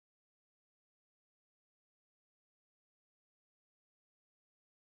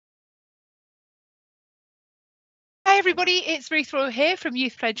Hi everybody, it's Ruth Royal here from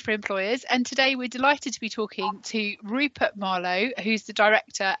Youth Pledge for Employers, and today we're delighted to be talking to Rupert Marlowe, who's the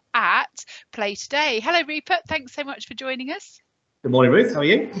director at Play2Day. Hello Rupert, thanks so much for joining us. Good morning, Ruth. How are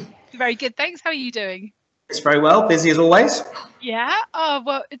you? Very good, thanks. How are you doing? It's very well, busy as always. Yeah,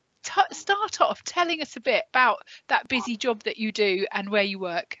 well, start off telling us a bit about that busy job that you do and where you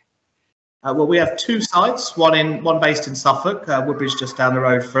work. Well, we have two sites, one based in Suffolk, Woodbridge just down the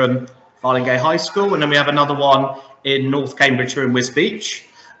road from Farlingay High School, and then we have another one in North Cambridgeshire in Wisbech.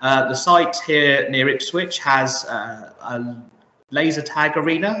 The site here near Ipswich has a laser tag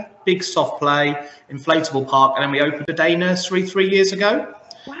arena, big soft play, inflatable park, and then we opened a day nursery 3 years ago.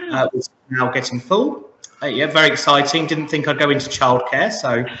 Wow. It's now getting full. Yeah, very exciting. Didn't think I'd go into childcare,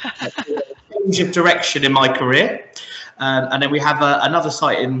 so a change of direction in my career. And then we have another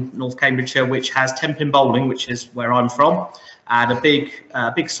site in North Cambridgeshire which has 10-pin bowling, which is where I'm from, and a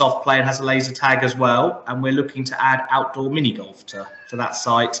big soft play and has a laser tag as well. And we're looking to add outdoor mini golf to that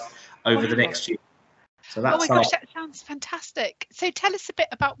site over the next year. So that's my gosh, that sounds fantastic. So tell us a bit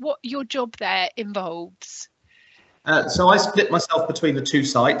about what your job there involves. So I split myself between the two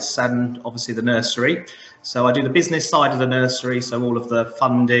sites and obviously the nursery. So I do the business side of the nursery, so all of the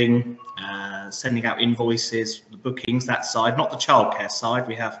funding, sending out invoices, the bookings, that side, not the childcare side.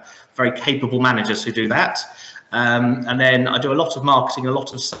 We have very capable managers who do that. And then I do a lot of marketing, a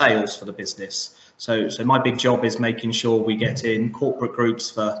lot of sales for the business. So my big job is making sure we get in corporate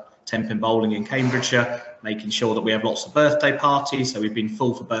groups for 10-pin bowling in Cambridgeshire, making sure that we have lots of birthday parties. So we've been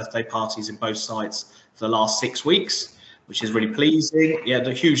full for birthday parties in both sites for the last 6 weeks, which is really pleasing. Yeah,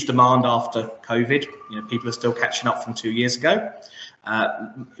 the huge demand after COVID. People are still catching up from 2 years ago.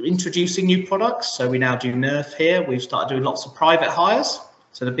 Introducing new products. So we now do Nerf here. We've started doing lots of private hires.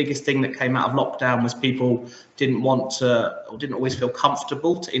 So the biggest thing that came out of lockdown was people didn't want to, or didn't always feel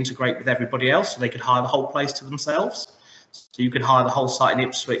comfortable to integrate with everybody else, so they could hire the whole place to themselves. So you could hire the whole site in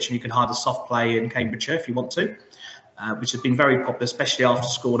Ipswich, and you can hire the soft play in Cambridgeshire if you want to, which has been very popular, especially after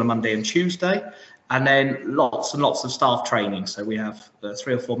school on a Monday and Tuesday. And then lots and lots of staff training. So we have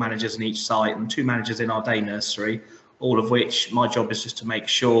 3 or 4 managers in each site and 2 managers in our day nursery, all of which my job is just to make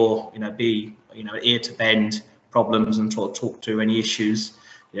sure, be, ear to bend problems and talk to any issues.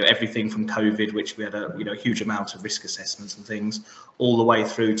 Everything from COVID, which we had a huge amount of risk assessments and things, all the way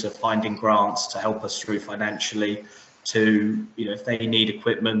through to finding grants to help us through financially, to if they need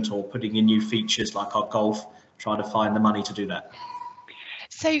equipment or putting in new features like our golf, try to find the money to do that.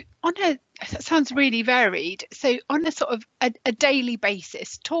 So that sounds really varied. So on a sort of a daily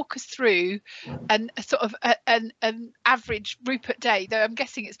basis, talk us through an average Rupert day, though I'm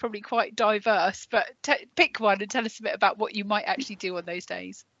guessing it's probably quite diverse, but pick one and tell us a bit about what you might actually do on those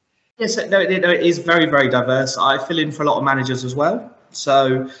days. Yes, no, it is very, very diverse. I fill in for a lot of managers as well.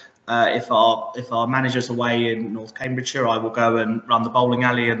 So if our manager's away in North Cambridgeshire, I will go and run the bowling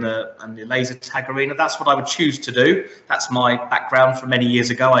alley and the laser tag arena. That's what I would choose to do. That's my background from many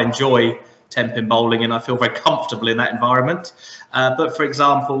years ago. I enjoy 10-pin bowling and I feel very comfortable in that environment. But for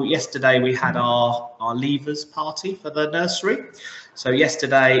example, yesterday we had our leavers party for the nursery. So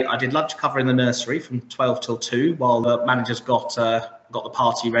yesterday I did lunch cover in the nursery from 12 till 2 while the managers got the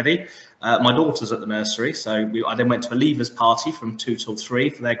party ready. My daughter's at the nursery, so I then went to a leavers party from 2 till 3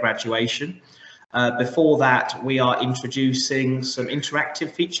 for their graduation. Before that, we are introducing some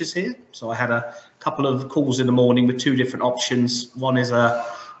interactive features here. So I had a couple of calls in the morning with 2 different options. One is a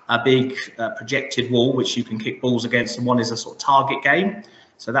big projected wall which you can kick balls against, and one is a sort of target game.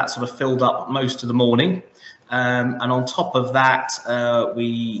 So that sort of filled up most of the morning. And on top of that,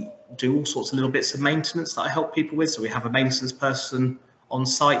 we do all sorts of little bits of maintenance that I help people with. So we have a maintenance person on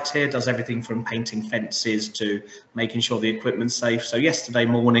site here, does everything from painting fences to making sure the equipment's safe. So yesterday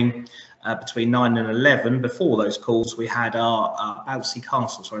morning, between 9 and 11, before those calls, we had our bouncy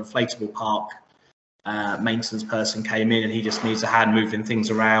castle, so inflatable park maintenance person came in, and he just needs a hand moving things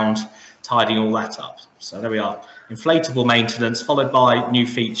around, tidying all that up. So there we are. Inflatable maintenance, followed by new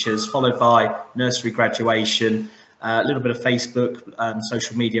features, followed by nursery graduation, a little bit of Facebook,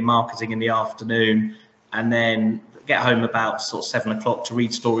 social media marketing in the afternoon, and then get home about sort of 7 o'clock to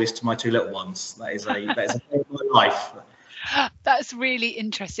read stories to my 2 little ones. That is a day of my life. That's really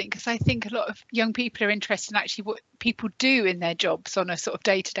interesting, because I think a lot of young people are interested in actually what people do in their jobs on a sort of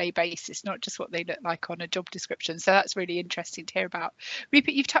day-to-day basis, not just what they look like on a job description. So that's really interesting to hear about.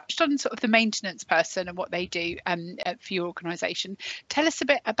 Rupert, you've touched on sort of the maintenance person and what they do for your organisation. Tell us a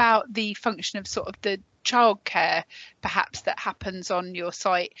bit about the function of sort of the childcare perhaps that happens on your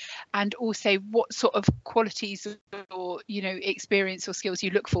site, and also what sort of qualities or experience or skills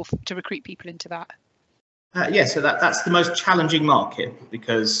you look for to recruit people into that. Yeah, so that's the most challenging market,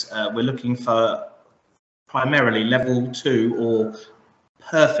 because we're looking for primarily level 2 or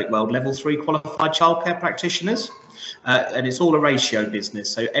perfect world level 3 qualified childcare practitioners. And it's all a ratio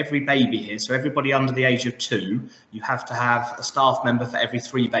business. So every baby here, so everybody under the age of 2, you have to have a staff member for every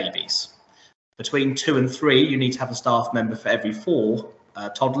 3 babies. Between 2 and 3, you need to have a staff member for every 4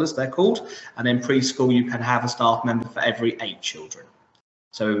 toddlers, they're called. And then preschool, you can have a staff member for every 8 children.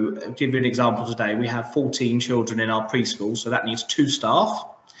 So I'll give you an example today. We have 14 children in our preschool, so that needs 2 staff.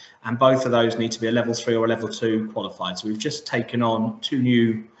 And both of those need to be a level 3 or a level 2 qualified. So we've just taken on 2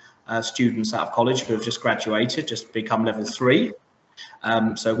 new students out of college who have just graduated, just become level 3.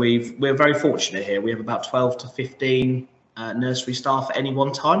 So we're very fortunate here. We have about 12 to 15 nursery staff at any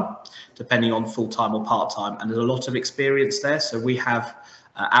one time, depending on full-time or part-time, and there's a lot of experience there. So we have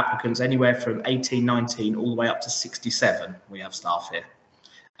applicants anywhere from 18, 19 all the way up to 67. We have staff here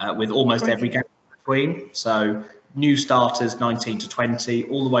with almost every gap between. So new starters 19 to 20,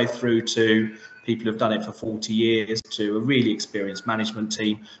 all the way through to people who've done it for 40 years, to a really experienced management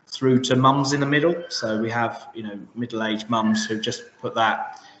team, through to mums in the middle. So we have, you know, middle-aged mums who just put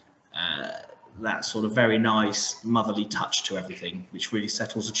that that sort of very nice motherly touch to everything, which really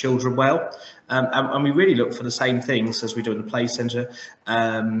settles the children well. And we really look for the same things as we do in the play centre.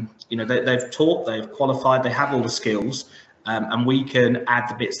 You know, they've taught, they've qualified, they have all the skills. And we can add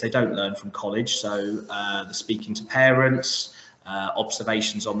the bits they don't learn from college. So the speaking to parents,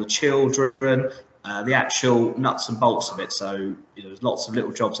 observations on the children, the actual nuts and bolts of it. So, you know, there's lots of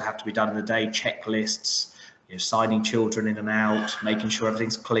little jobs that have to be done in the day, checklists, you know, signing children in and out, making sure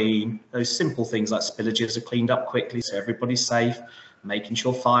everything's clean. Those simple things like spillages are cleaned up quickly so everybody's safe, making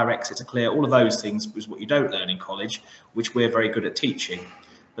sure fire exits are clear. All of those things is what you don't learn in college, which we're very good at teaching.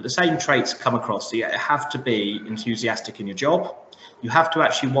 But the same traits come across. So you have to be enthusiastic in your job. You have to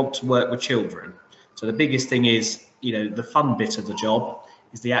actually want to work with children. So the biggest thing is, you know, the fun bit of the job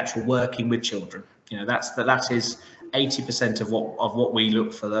is the actual working with children. You know, that is 80% of what we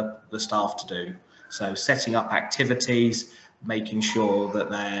look for the staff to do. So setting up activities, making sure that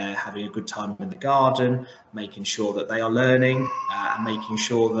they're having a good time in the garden, making sure that they are learning, and making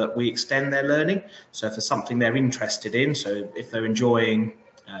sure that we extend their learning. So if there's something they're interested in, so if they're enjoying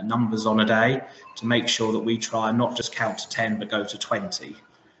numbers on a day, to make sure that we try and not just count to 10 but go to 20.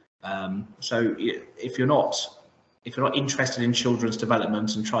 So if you're not interested in children's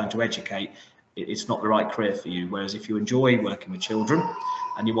development and trying to educate, it's not the right career for you. Whereas if you enjoy working with children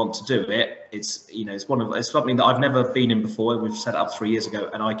and you want to do it, it's, you know, it's something that I've never been in before. We've set it up 3 years ago,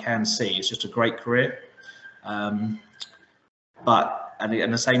 and I can see it's just a great career. And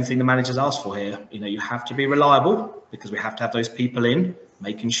the same thing the managers ask for here. You know, you have to be reliable, because we have to have those people in,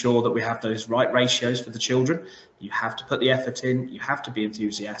 making sure that we have those right ratios for the children. You have to put the effort in, you have to be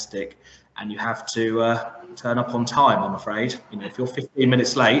enthusiastic, and you have to turn up on time, I'm afraid. You know, if you're 15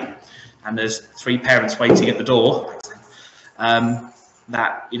 minutes late and there's 3 parents waiting at the door,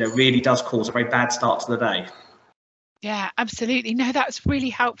 that, you know, really does cause a very bad start to the day. Yeah, absolutely. No, that's really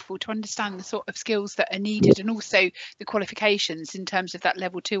helpful to understand the sort of skills that are needed, and also the qualifications in terms of that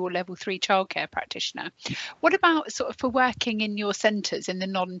level 2 or level 3 childcare practitioner. What about sort of for working in your centres, in the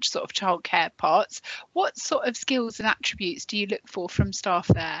non sort of childcare parts? What sort of skills and attributes do you look for from staff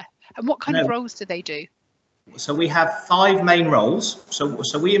there? And what kind of roles do they do? So we have 5 main roles.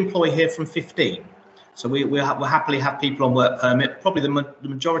 So we employ here from 15. So we'll happily have people on work permit. Probably the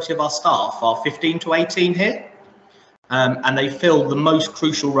majority of our staff are 15 to 18 here. And they fill the most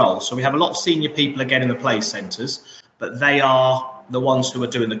crucial roles. So we have a lot of senior people again in the play centres, but they are the ones who are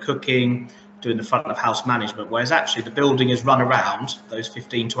doing the cooking, doing the front of house management, whereas actually the building is run around those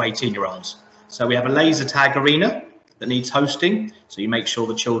 15 to 18-year-olds. So we have a laser tag arena that needs hosting. So you make sure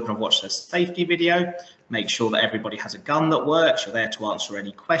the children have watched their safety video, make sure that everybody has a gun that works. You're there to answer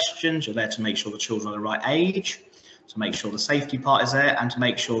any questions. You're there to make sure the children are the right age, to make sure the safety part is there, and to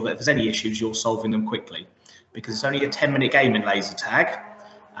make sure that if there's any issues, you're solving them quickly. Because it's only a 10-minute game in laser tag,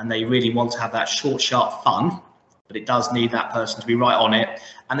 and they really want to have that short, sharp fun, but it does need that person to be right on it,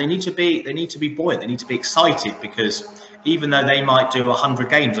 and they need to be buoyant, they need to be excited, because even though they might do 100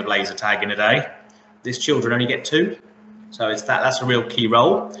 games of laser tag in a day, these children only get 2, so that's a real key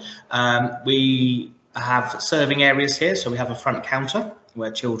role. We have serving areas here, so we have a front counter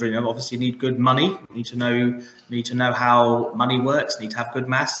where children, you know, obviously need good money, need to know how money works, need to have good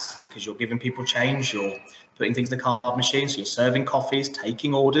maths, because you're giving people change, you're putting things in the card machine, so you're serving coffees,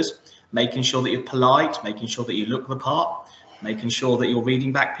 taking orders, making sure that you're polite, making sure that you look the part, making sure that you're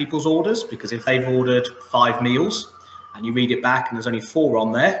reading back people's orders, because if they've ordered 5 meals and you read it back and there's only 4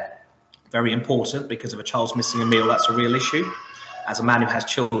 on there, very important, because if a child's missing a meal, that's a real issue. As a man who has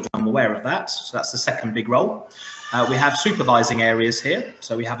children, I'm aware of that, so that's the second big role. We have supervising areas here,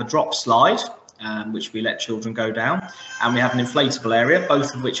 so we have a drop slide, which we let children go down, and we have an inflatable area,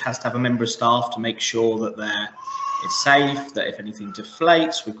 both of which has to have a member of staff to make sure that it's safe, that if anything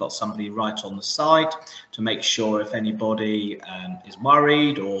deflates, we've got somebody right on the site to make sure if anybody is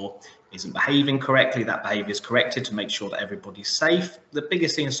worried or isn't behaving correctly, that behaviour is corrected to make sure that everybody's safe. The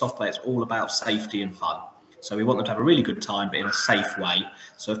biggest thing in soft play, it's all about safety and fun. So we want them to have a really good time, but in a safe way.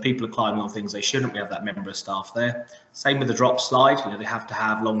 So if people are climbing on things they shouldn't, we have that member of staff there. Same with the drop slide. You know, they have to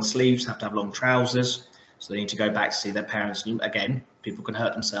have long sleeves, have to have long trousers. So they need to go back to see their parents. And again, people can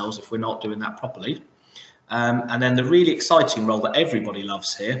hurt themselves if we're not doing that properly. And then the really exciting role that everybody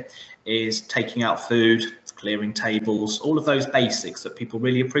loves here is taking out food, clearing tables, all of those basics that people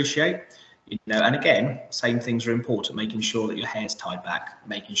really appreciate. You know, and again, same things are important, making sure that your hair's tied back,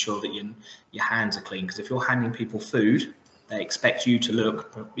 making sure that your hands are clean, because if you're handing people food, they expect you to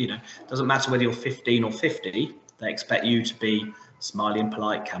look, you know, doesn't matter whether you're 15 or 50, they expect you to be smiley and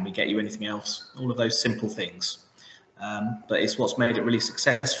polite. Can we get you anything else? All of those simple things. But it's what's made it really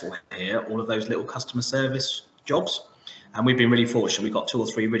successful here, all of those little customer service jobs. And we've been really fortunate. We've got 2 or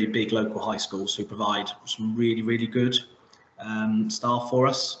 3 really big local high schools who provide some really, really good staff for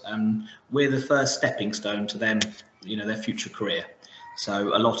us, and we're the first stepping stone to them, you know, their future career.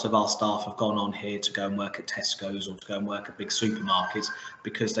 So a lot of our staff have gone on here to go and work at Tesco's or to go and work at big supermarkets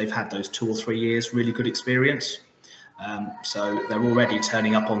because they've had those 2 or 3 years really good experience. So they're already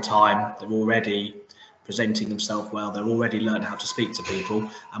turning up on time, they're already presenting themselves well, they're already learned how to speak to people,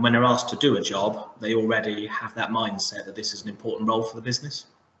 and when they're asked to do a job, they already have that mindset that this is an important role for the business.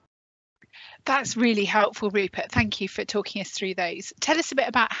 That's really helpful, Rupert. Thank you for talking us through those. Tell us a bit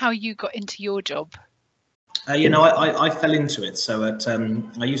about how you got into your job. You know, I fell into it. So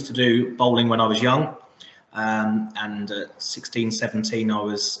I used to do bowling when I was young, and at 16, 17, I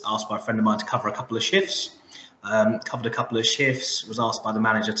was asked by a friend of mine to cover a couple of shifts. Covered a couple of shifts, was asked by the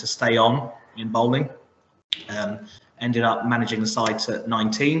manager to stay on in bowling. Ended up managing the site at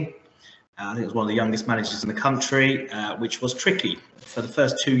 19. I think it was one of the youngest managers in the country, which was tricky. For the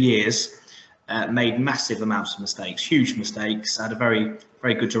first 2 years, made massive amounts of mistakes, huge mistakes. I had a very,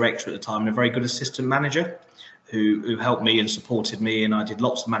 very good director at the time and a very good assistant manager who helped me and supported me, and I did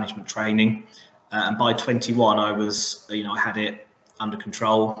lots of management training. And by 21, I was, you know, I had it under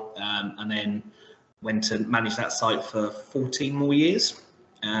control, and then went to manage that site for 14 more years.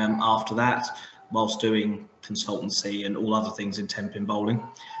 After that, whilst doing consultancy and all other things in temping bowling.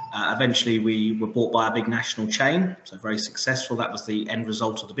 Eventually, we were bought by a big national chain, so very successful. That was the end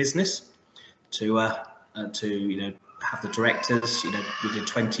result of the business. To you know, have the directors. You know, we did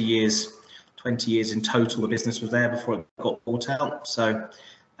 20 years in total. The business was there before it got bought out. So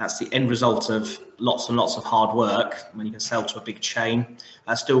that's the end result of lots and lots of hard work. When you can sell to a big chain,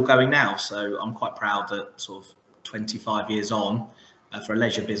 still going now. So I'm quite proud that sort of 25 years on, for a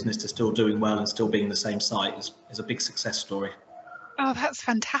leisure business to still doing well and still being the same site is a big success story. Oh, that's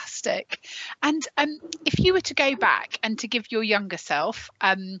fantastic. And if you were to go back and to give your younger self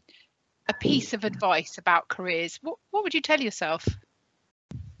a piece of advice about careers, what would you tell yourself?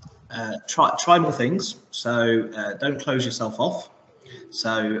 Try more things. So don't close yourself off.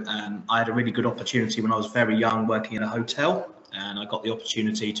 So I had a really good opportunity when I was very young working in a hotel, and I got the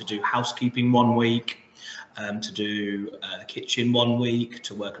opportunity to do housekeeping 1 week, to do the kitchen 1 week,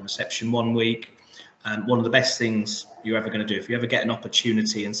 to work in reception 1 week. One of the best things you're ever going to do, if you ever get an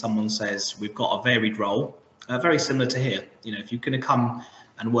opportunity and someone says, we've got a varied role, very similar to here, you know, if you're going to come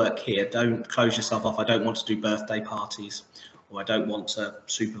and work here, don't close yourself off. I don't want to do birthday parties, or I don't want to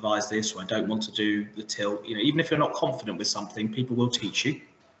supervise this, or I don't want to do the till. You know, even if you're not confident with something, people will teach you.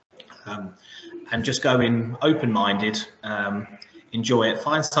 And just go in open-minded, enjoy it,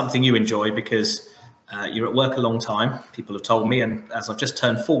 find something you enjoy, because you're at work a long time, people have told me, and as I've just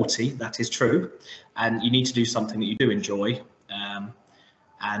turned 40, that is true, and you need to do something that you do enjoy.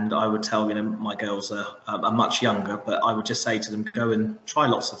 And I would tell, you know, my girls are much younger, but I would just say to them, go and try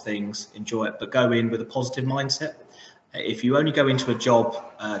lots of things, enjoy it, but go in with a positive mindset. If you only go into a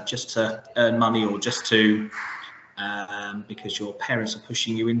job just to earn money, or just to because your parents are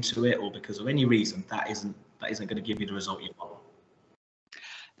pushing you into it, or because of any reason, that isn't going to give you the result you want.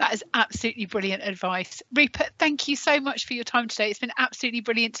 That is absolutely brilliant advice. Rupert, thank you so much for your time today. It's been absolutely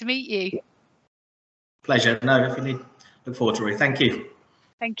brilliant to meet you. Pleasure. No, definitely. Look forward to it. Thank you.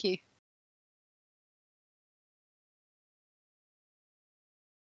 Thank you.